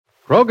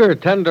Kroger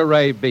Tender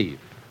Ray Beef.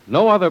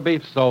 No other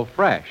beef so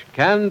fresh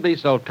can be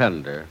so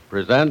tender.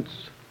 Presents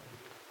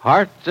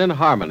Hearts in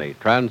Harmony,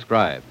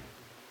 transcribed.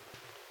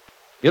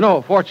 You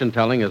know, fortune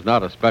telling is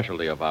not a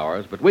specialty of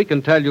ours, but we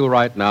can tell you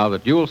right now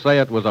that you'll say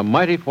it was a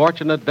mighty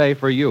fortunate day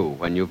for you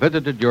when you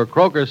visited your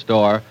Kroger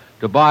store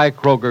to buy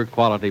Kroger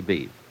quality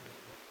beef.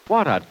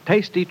 What a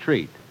tasty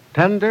treat.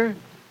 Tender?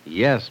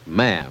 Yes,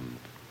 ma'am.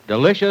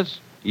 Delicious?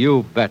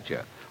 You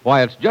betcha.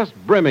 Why, it's just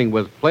brimming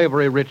with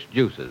flavory-rich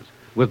juices,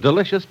 with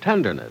delicious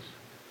tenderness.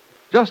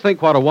 Just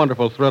think what a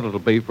wonderful thrill it'll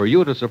be for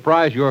you to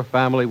surprise your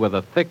family with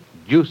a thick,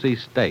 juicy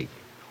steak,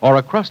 or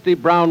a crusty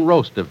brown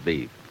roast of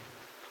beef.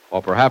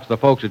 Or perhaps the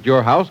folks at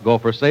your house go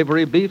for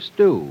savory beef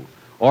stew,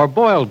 or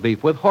boiled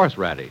beef with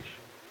horseradish.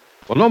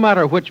 Well, no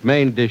matter which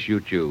main dish you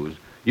choose,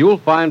 you'll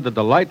find the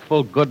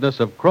delightful goodness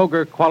of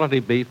Kroger quality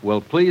beef will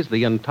please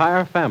the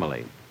entire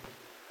family.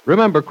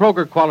 Remember,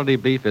 Kroger quality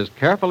beef is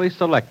carefully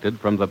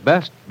selected from the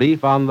best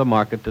beef on the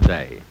market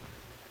today.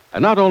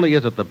 And not only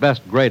is it the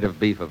best grade of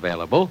beef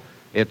available,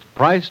 it's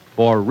priced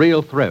for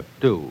real thrift,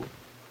 too.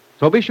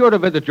 So be sure to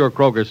visit your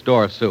Kroger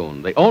store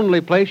soon, the only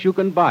place you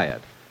can buy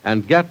it,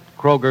 and get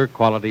Kroger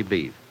quality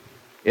beef.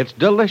 It's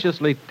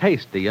deliciously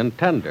tasty and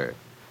tender,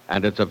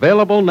 and it's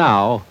available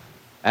now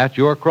at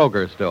your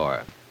Kroger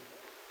store.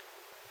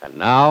 And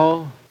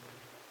now,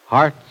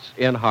 Hearts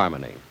in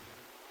Harmony.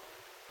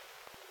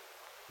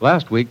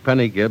 Last week,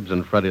 Penny Gibbs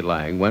and Freddie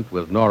Lang went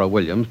with Nora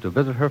Williams to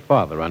visit her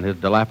father on his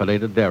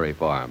dilapidated dairy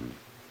farm.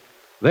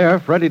 There,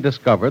 Freddie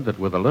discovered that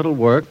with a little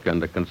work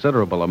and a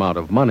considerable amount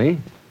of money,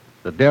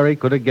 the dairy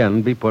could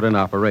again be put in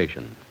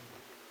operation.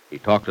 He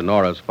talked to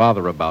Nora's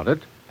father about it,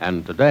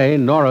 and today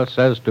Nora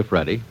says to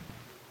Freddie,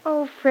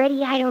 "Oh,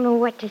 Freddie, I don't know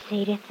what to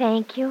say to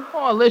thank you."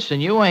 Oh,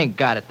 listen, you ain't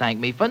got to thank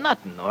me for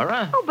nothing,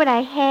 Nora. Oh, but I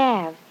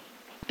have.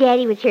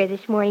 Daddy was here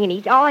this morning, and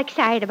he's all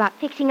excited about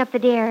fixing up the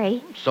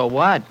dairy. So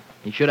what?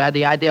 You should have had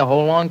the idea a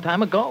whole long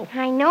time ago.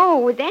 I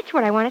know. That's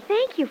what I want to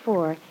thank you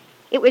for.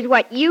 It was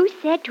what you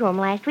said to him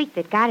last week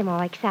that got him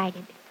all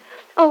excited.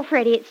 Oh,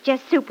 Freddie, it's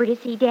just super to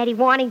see Daddy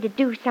wanting to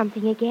do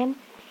something again.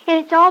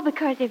 And it's all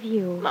because of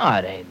you. No,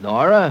 it ain't,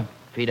 Nora.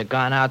 If he'd have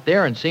gone out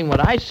there and seen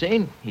what I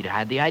seen, he'd have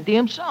had the idea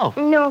himself.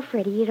 No,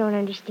 Freddie, you don't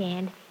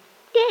understand.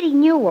 Daddy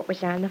knew what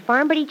was on the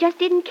farm, but he just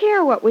didn't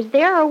care what was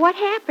there or what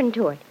happened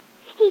to it.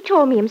 He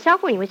told me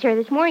himself when he was here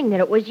this morning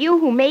that it was you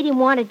who made him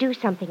want to do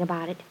something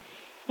about it.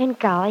 And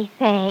golly,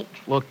 thanks.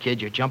 Look,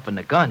 kid, you're jumping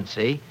the gun,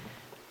 see?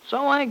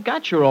 So I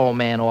got your old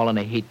man all in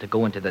a heat to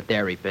go into the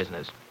dairy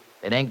business.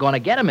 It ain't going to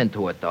get him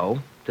into it, though,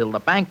 till the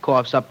bank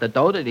coughs up the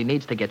dough that he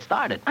needs to get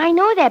started. I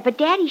know that, but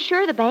Daddy's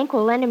sure the bank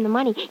will lend him the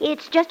money.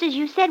 It's just as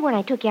you said when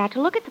I took you out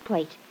to look at the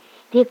place.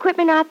 The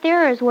equipment out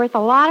there is worth a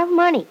lot of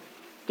money.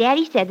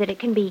 Daddy said that it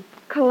can be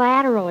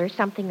collateral or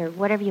something or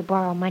whatever you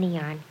borrow money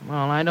on.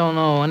 Well, I don't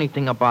know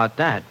anything about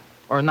that.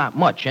 Or not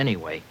much,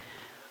 anyway.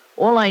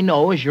 All I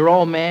know is your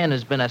old man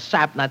has been a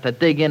sap not to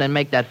dig in and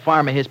make that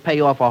farm of his pay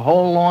off a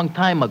whole long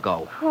time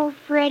ago. Oh,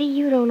 Freddie,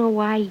 you don't know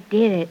why he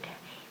did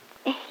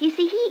it. You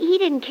see, he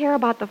didn't care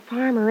about the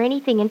farm or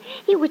anything, and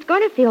he was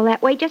going to feel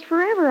that way just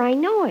forever, I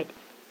know it.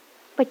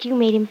 But you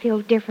made him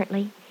feel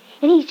differently,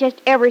 and he's just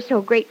ever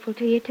so grateful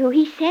to you, too.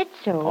 He said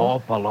so.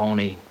 Oh,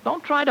 baloney.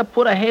 Don't try to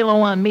put a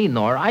halo on me,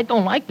 Nora. I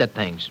don't like the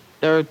things.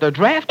 They're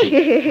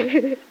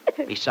drafty.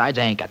 Besides,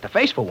 I ain't got the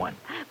face for one.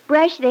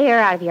 Brush the hair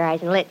out of your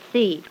eyes and let's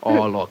see.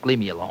 Oh, look, leave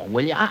me alone,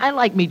 will you? I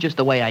like me just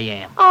the way I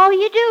am. Oh,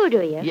 you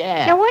do you?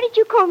 Yeah. Now, what did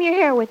you comb your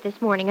hair with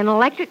this morning? An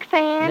electric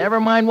fan? Never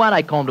mind what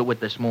I combed it with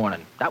this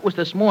morning. That was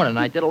this morning.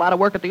 I did a lot of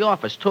work at the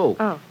office, too.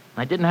 Oh.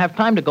 I didn't have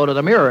time to go to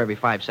the mirror every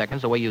 5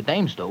 seconds the way you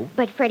dames do.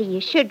 But, Freddie,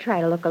 you should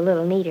try to look a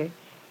little neater.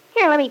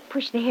 Here, let me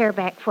push the hair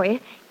back for you.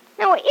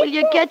 Now, Will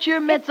you get your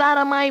mitts out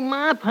of my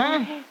mop,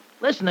 huh?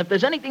 Listen, if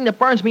there's anything that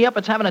burns me up,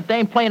 it's having a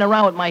dame playing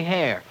around with my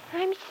hair.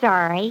 I'm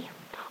sorry.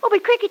 Oh,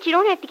 but Cricket, you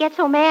don't have to get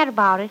so mad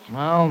about it.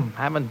 Well,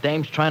 having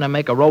dames trying to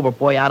make a rover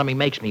boy out of me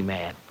makes me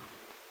mad.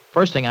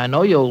 First thing I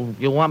know, you'll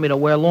want me to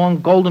wear long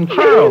golden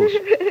curls.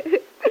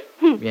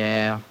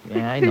 Yeah,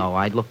 I know.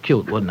 I'd look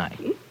cute, wouldn't I?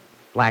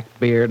 Black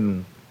beard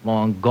and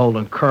long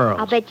golden curls.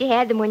 I'll bet you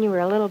had them when you were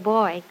a little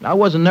boy. I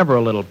wasn't never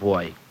a little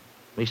boy.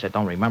 At least I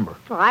don't remember.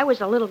 Well, I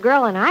was a little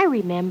girl, and I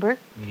remember.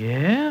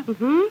 Yeah?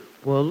 Mm-hmm.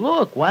 Well,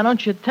 look, why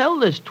don't you tell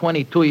this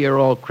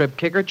 22-year-old crib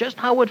kicker just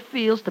how it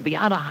feels to be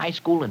out of high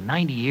school and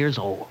 90 years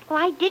old? Well,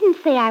 I didn't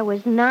say I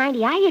was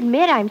 90. I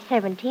admit I'm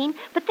 17,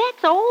 but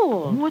that's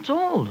old. Oh, it's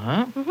old,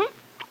 huh?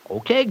 Mm-hmm.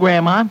 Okay,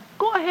 Grandma,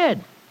 go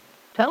ahead.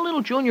 Tell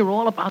little Junior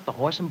all about the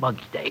horse and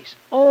buggy days.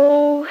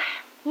 Oh,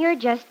 you're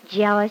just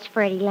jealous,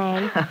 Freddie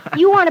Lang.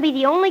 You want to be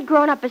the only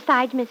grown-up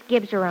besides Miss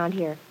Gibbs around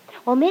here.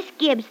 Well, Miss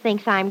Gibbs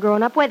thinks I'm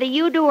grown up whether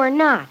you do or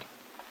not.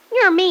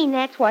 You're mean,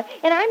 that's what.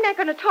 And I'm not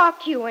going to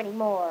talk to you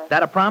anymore.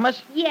 That a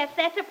promise? Yes,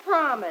 that's a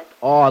promise.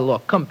 Oh,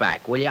 look, come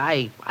back, will you?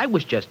 I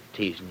was just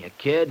teasing you,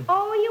 kid.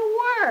 Oh,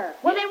 you were?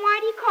 Well, then why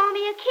do you call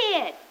me a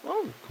kid?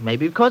 Oh,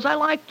 maybe because I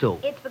like to.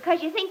 It's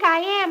because you think I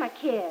am a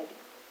kid.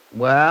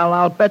 Well,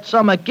 I'll bet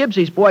some of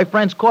Gibbsy's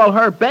boyfriends call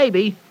her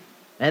baby,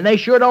 and they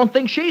sure don't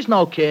think she's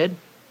no kid,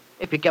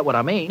 if you get what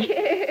I mean.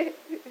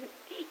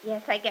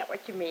 yes, I get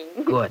what you mean.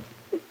 Good.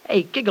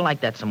 Hey, giggle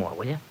like that some more,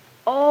 will you?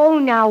 Oh,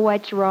 now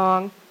what's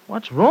wrong?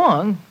 What's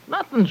wrong?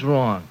 Nothing's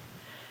wrong.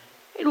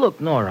 Hey, look,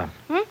 Nora.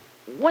 Hmm?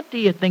 What do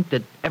you think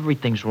that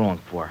everything's wrong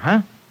for,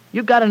 huh?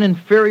 You got an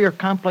inferior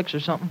complex or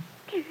something?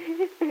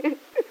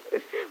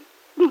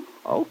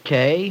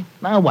 Okay.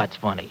 Now what's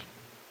funny?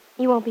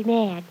 You won't be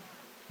mad.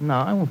 No,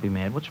 I won't be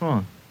mad. What's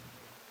wrong?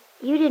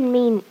 You didn't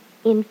mean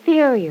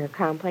inferior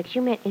complex.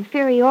 You meant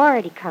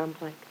inferiority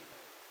complex.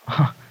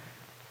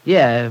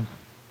 Yeah,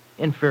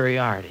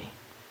 inferiority.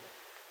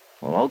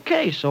 Well,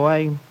 okay, so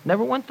I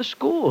never went to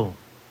school.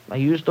 I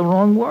used the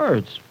wrong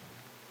words.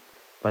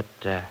 But,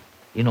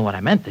 you know what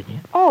I meant, didn't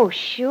you? Oh,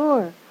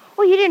 sure.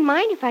 Oh, you didn't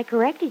mind if I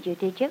corrected you,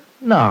 did you?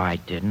 No, I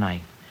didn't.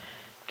 I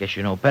guess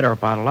you know better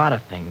about a lot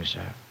of things.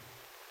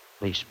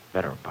 At least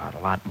better about a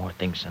lot more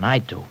things than I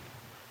do.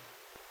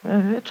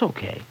 It's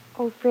okay.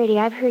 Oh, Freddie,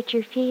 I've hurt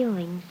your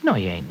feelings. No,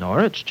 you ain't,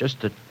 Nora. It's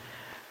just that...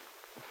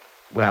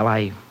 Well,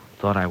 I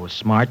thought I was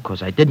smart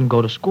because I didn't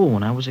go to school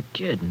when I was a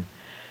kid. And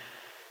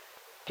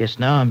guess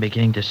now I'm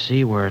beginning to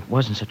see where it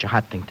wasn't such a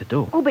hot thing to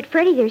do. Oh, but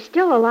Freddie, there's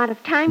still a lot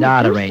of time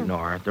No, to do there ain't,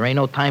 Nora. There ain't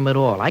no time at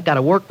all. I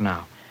gotta work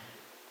now.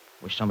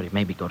 Wish somebody'd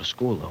made me go to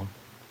school,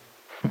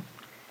 though.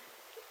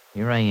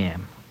 Here I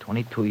am,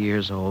 22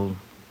 years old,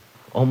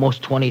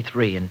 almost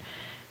 23,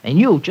 and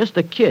you, just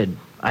a kid.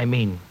 I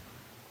mean,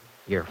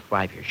 you're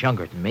 5 years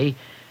younger than me,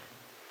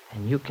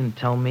 and you can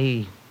tell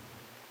me,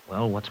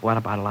 well, what's what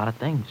about a lot of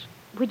things.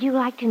 Would you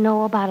like to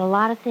know about a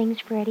lot of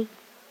things, Freddie?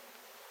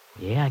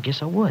 Yeah, I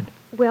guess I would.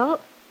 Well,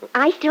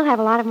 I still have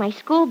a lot of my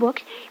school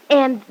books,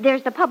 and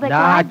there's the public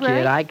library.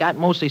 Kid, I got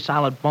mostly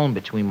solid bone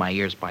between my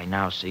ears by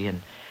now, see,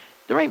 and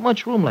there ain't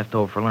much room left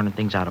over for learning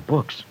things out of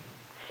books.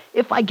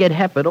 If I get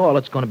hep at all,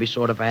 it's going to be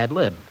sort of ad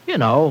lib. You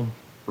know,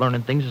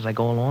 learning things as I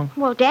go along.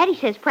 Well, Daddy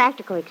says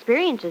practical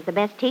experience is the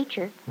best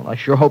teacher. Well, I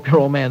sure hope your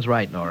old man's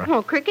right, Nora.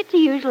 Well, Crickets,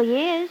 he usually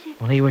is.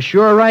 Well, he was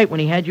sure right when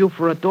he had you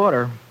for a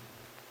daughter.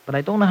 But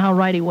I don't know how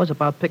right he was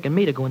about picking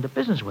me to go into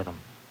business with him.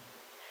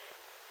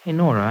 Hey,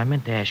 Nora, I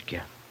meant to ask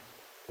you.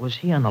 Was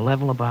he on the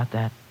level about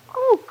that?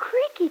 Oh,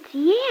 Crickets,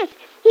 yes.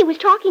 He was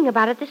talking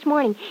about it this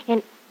morning,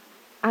 and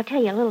I'll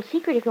tell you a little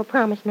secret if you'll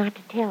promise not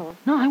to tell.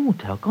 No, I won't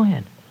tell. Go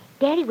ahead.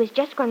 Daddy was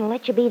just going to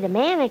let you be the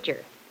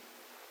manager.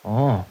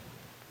 Oh.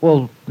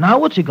 Well, now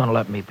what's he going to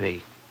let me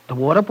be? The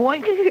water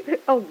boy?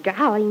 Oh,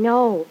 golly,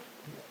 no.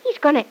 He's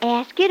going to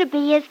ask you to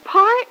be his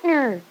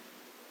partner.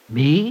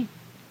 Me?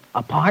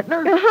 A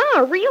partner?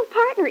 Uh-huh, a real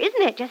partner.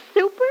 Isn't that just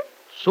super?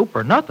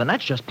 Super nothing.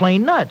 That's just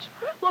plain nuts.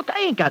 Look, I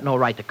ain't got no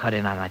right to cut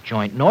in on that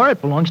joint, Nora.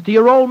 It belongs to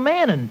your old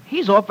man, and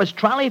he's off his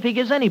trolley if he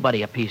gives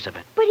anybody a piece of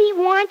it. But he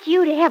wants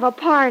you to have a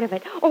part of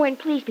it. Oh, and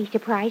please be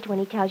surprised when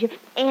he tells you.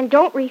 And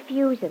don't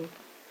refuse him.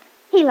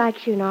 He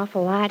likes you an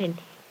awful lot, and...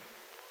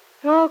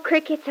 Oh,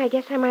 Crickets, I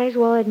guess I might as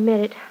well admit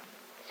it.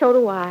 So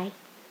do I.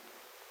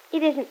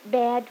 It isn't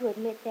bad to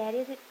admit that,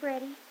 is it,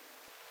 Freddie?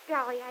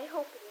 Golly, I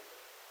hope it is.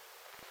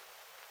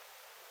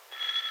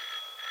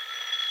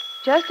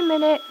 Just a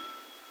minute.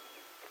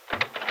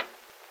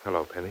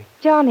 Hello, Penny.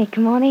 Johnny,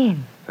 come on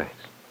in. Thanks.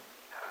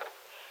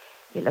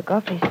 You look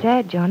awfully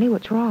sad, Johnny.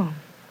 What's wrong?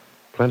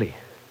 Plenty.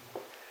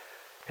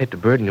 Hate to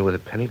burden you with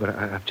it, Penny, but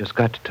I've just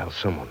got to tell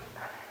someone.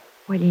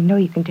 Well, you know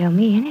you can tell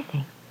me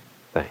anything.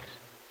 Thanks.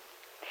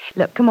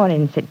 Look, come on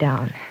in and sit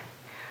down.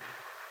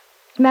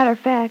 As a matter of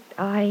fact,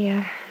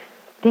 I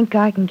think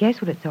I can guess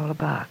what it's all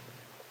about.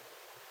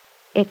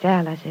 It's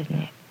Alice, isn't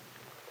it?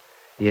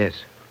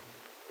 Yes.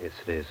 Yes,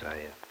 it is.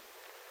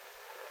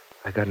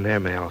 I got an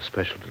airmail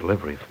special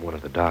delivery from one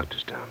of the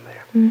doctors down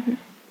there. Mm-hmm.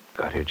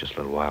 Got here just a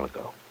little while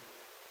ago.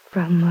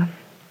 From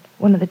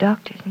one of the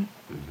doctors, eh?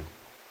 Mm-hmm.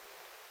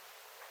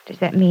 Does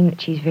that mean that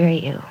she's very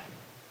ill?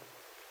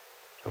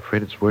 I'm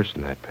afraid it's worse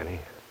than that, Penny.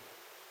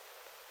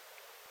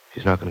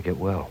 She's not going to get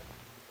well.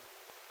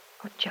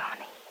 Oh,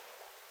 Johnny.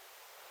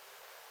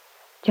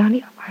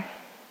 Johnny,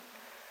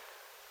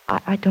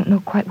 I don't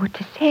know quite what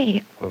to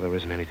say. Well, there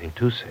isn't anything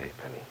to say,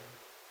 Penny.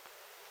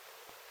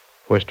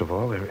 Worst of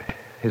all, there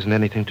isn't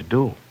anything to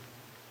do.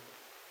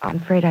 I'm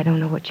afraid I don't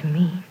know what you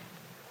mean.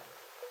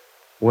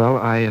 Well,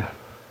 I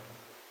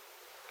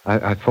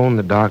phoned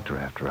the doctor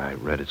after I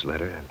read his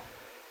letter, and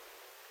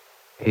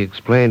he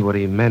explained what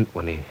he meant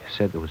when he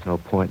said there was no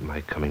point in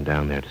my coming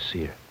down there to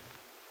see her.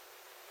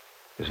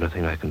 There's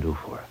nothing I can do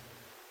for her.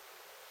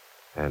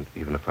 And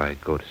even if I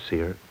go to see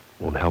her, it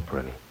won't help her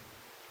any.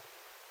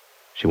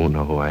 She won't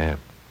know who I am.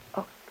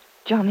 Oh,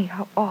 Johnny,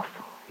 how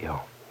awful. Yeah,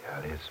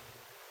 it is.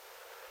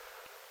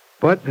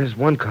 But there's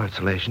one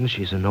consolation.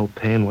 She's in no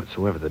pain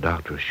whatsoever. The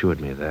doctor assured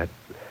me of that.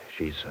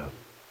 She's,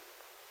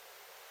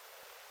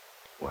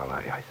 well,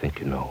 I think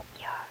you know.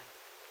 Yeah.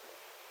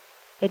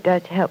 It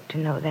does help to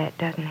know that,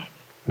 doesn't it?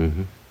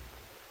 Mm-hmm.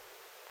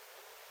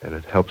 And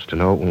it helps to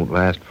know it won't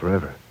last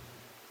forever.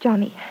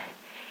 Johnny,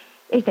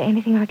 is there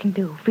anything I can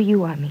do? For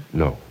you, I mean.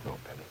 No,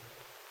 Penny.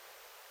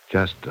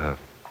 Just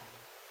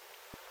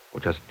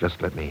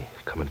let me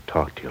come and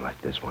talk to you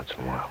like this once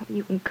in a while.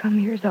 You can come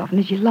here as often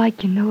as you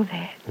like, you know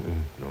that.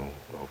 No.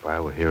 If I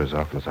were here as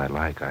often as I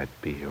like, I'd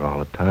be here all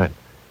the time.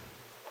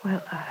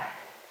 Well,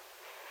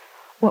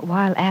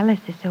 While Alice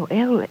is so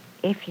ill,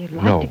 if you'd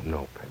like No, to...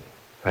 no, Penny.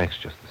 Thanks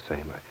just the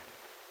same.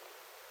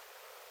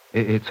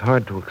 It's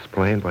hard to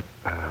explain, but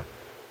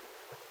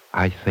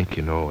I think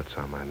you know what's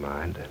on my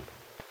mind, and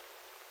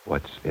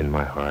what's in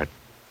my heart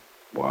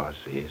was,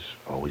 is,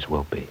 always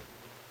will be.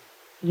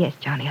 Yes,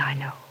 Johnny, I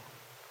know.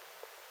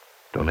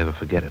 Don't ever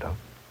forget it, huh?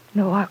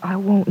 No, I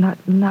won't, not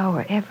now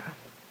or ever.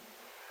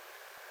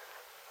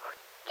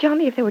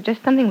 Johnny, if there were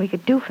just something we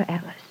could do for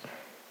Alice.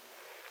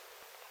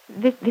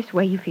 This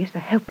way you feel so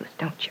helpless,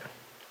 don't you?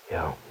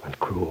 Yeah, and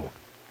cruel.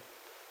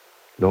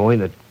 Knowing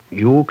that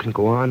you can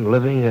go on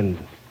living and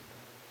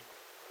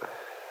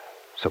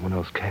someone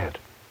else can't.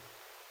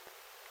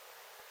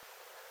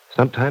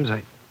 Sometimes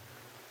I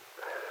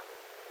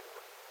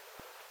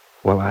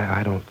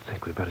don't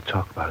think we better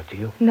talk about it, do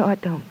you? No, I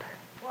don't.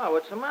 Well,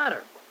 what's the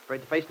matter? Afraid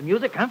to face the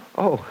music, huh?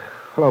 Oh,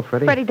 hello,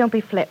 Freddie. Freddie, don't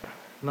be flip.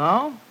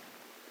 No?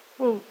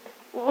 Well,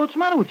 what's the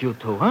matter with you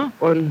two, huh?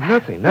 Oh,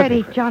 nothing.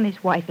 Freddie,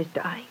 Johnny's wife is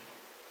dying.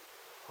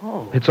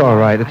 Oh. It's all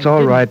right. It's all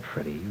didn't- right,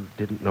 Freddie. You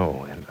didn't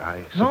know, and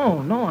I...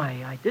 No,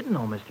 I didn't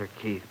know, Mr.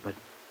 Keith, but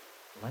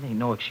that ain't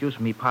no excuse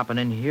for me popping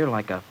in here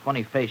like a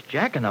funny-faced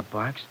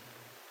jack-in-the-box.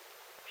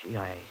 Gee,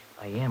 I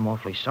am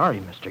awfully sorry,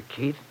 Mr.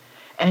 Keith.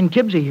 And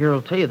Gibbsy here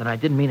will tell you that I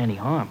didn't mean any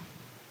harm.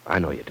 I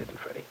know you didn't,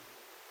 Freddie.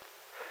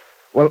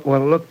 Well,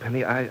 look,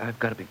 Penny, I've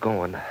got to be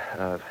going.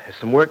 There's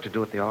some work to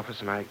do at the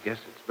office, and I guess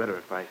it's better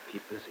if I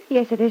keep busy.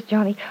 Yes, it is,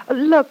 Johnny.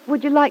 Look,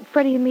 would you like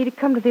Freddie and me to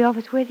come to the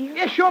office with you?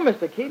 Yeah, sure,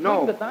 Mr. Keith.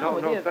 No, Take the time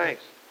with you.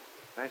 thanks.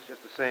 Thanks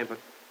just the same, but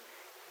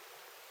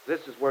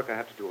this is work I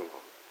have to do alone.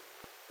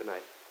 Good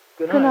night.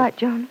 Good Good night,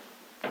 Johnny.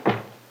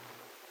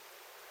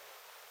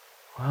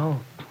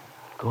 Well,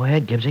 go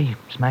ahead, Gibbsy.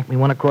 Smack me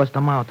one across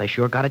the mouth. I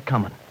sure got it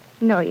coming.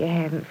 No, you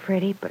haven't,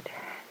 Freddie, but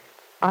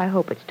I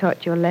hope it's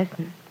taught you a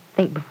lesson.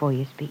 Think before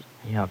you speak.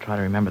 Yeah, I'll try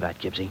to remember that,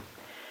 Gibbsy.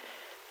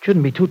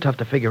 Shouldn't be too tough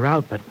to figure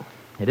out, but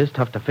it is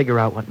tough to figure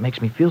out what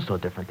makes me feel so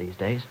different these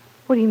days.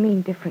 What do you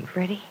mean different,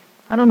 Freddie?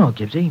 I don't know,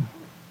 Gibbsy.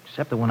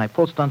 Except that when I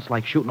pull stunts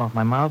like shooting off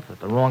my mouth at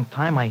the wrong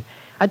time, I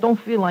don't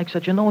feel like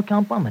such a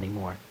no-account bum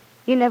anymore.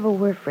 You never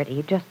were, Freddie.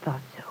 You just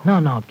thought so.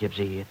 No,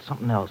 Gibbsy. It's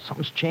something else.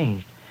 Something's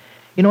changed.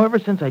 You know, ever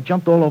since I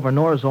jumped all over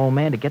Nora's old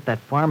man to get that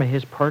farm of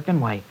his perking,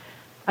 why,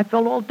 I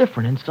felt all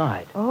different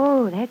inside.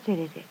 Oh, that's it,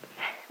 is it?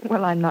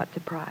 Well, I'm not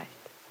surprised.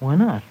 Why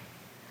not?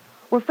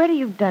 Well, Freddie,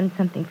 you've done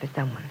something for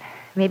someone.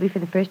 Maybe for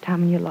the first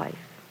time in your life.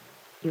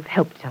 You've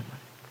helped someone.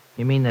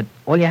 You mean that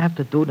all you have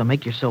to do to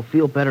make yourself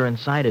feel better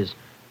inside is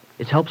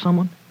help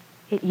someone?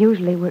 It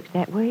usually works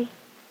that way.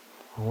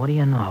 Well, what do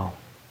you know?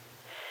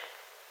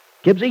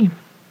 Gibbsy,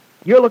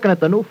 you're looking at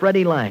the new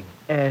Freddie Lang.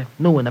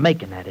 New in the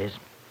making, that is.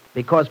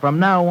 Because from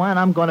now on,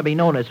 I'm going to be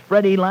known as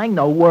Freddie Lang,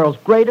 the world's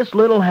greatest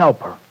little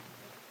helper.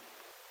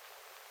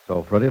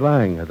 So Freddie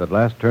Lang has at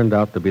last turned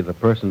out to be the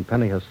person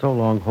Penny has so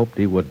long hoped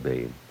he would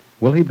be.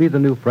 Will he be the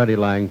new Freddie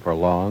Lang for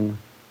long?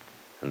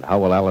 And how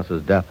will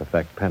Alice's death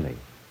affect Penny?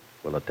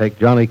 Will it take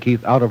Johnny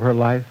Keith out of her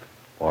life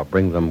or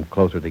bring them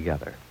closer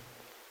together?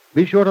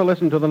 Be sure to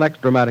listen to the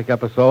next dramatic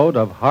episode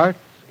of Hearts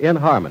in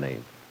Harmony.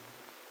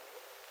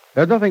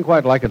 There's nothing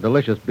quite like a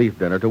delicious beef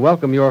dinner to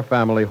welcome your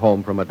family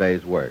home from a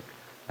day's work.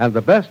 And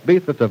the best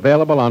beef that's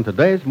available on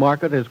today's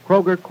market is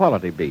Kroger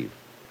Quality Beef.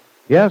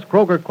 Yes,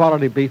 Kroger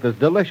Quality Beef is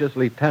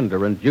deliciously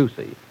tender and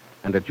juicy,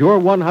 and it's your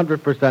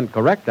 100%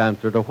 correct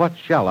answer to what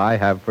shall I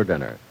have for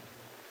dinner.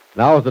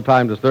 Now is the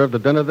time to serve the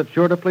dinner that's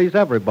sure to please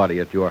everybody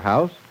at your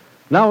house.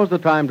 Now is the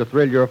time to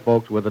thrill your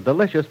folks with a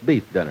delicious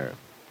beef dinner.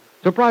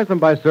 Surprise them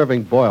by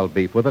serving boiled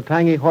beef with a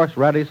tangy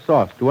horseradish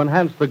sauce to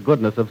enhance the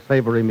goodness of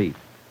savory meat.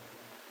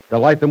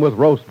 Delight them with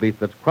roast beef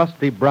that's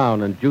crusty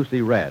brown and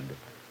juicy red.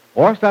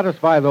 Or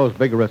satisfy those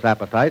vigorous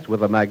appetites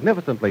with a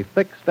magnificently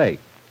thick steak.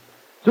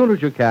 Soon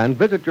as you can,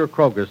 visit your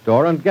Kroger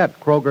store and get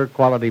Kroger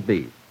Quality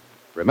Beef.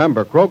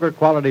 Remember, Kroger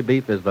Quality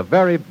Beef is the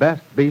very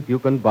best beef you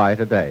can buy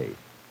today.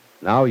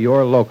 Now,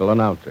 your local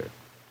announcer.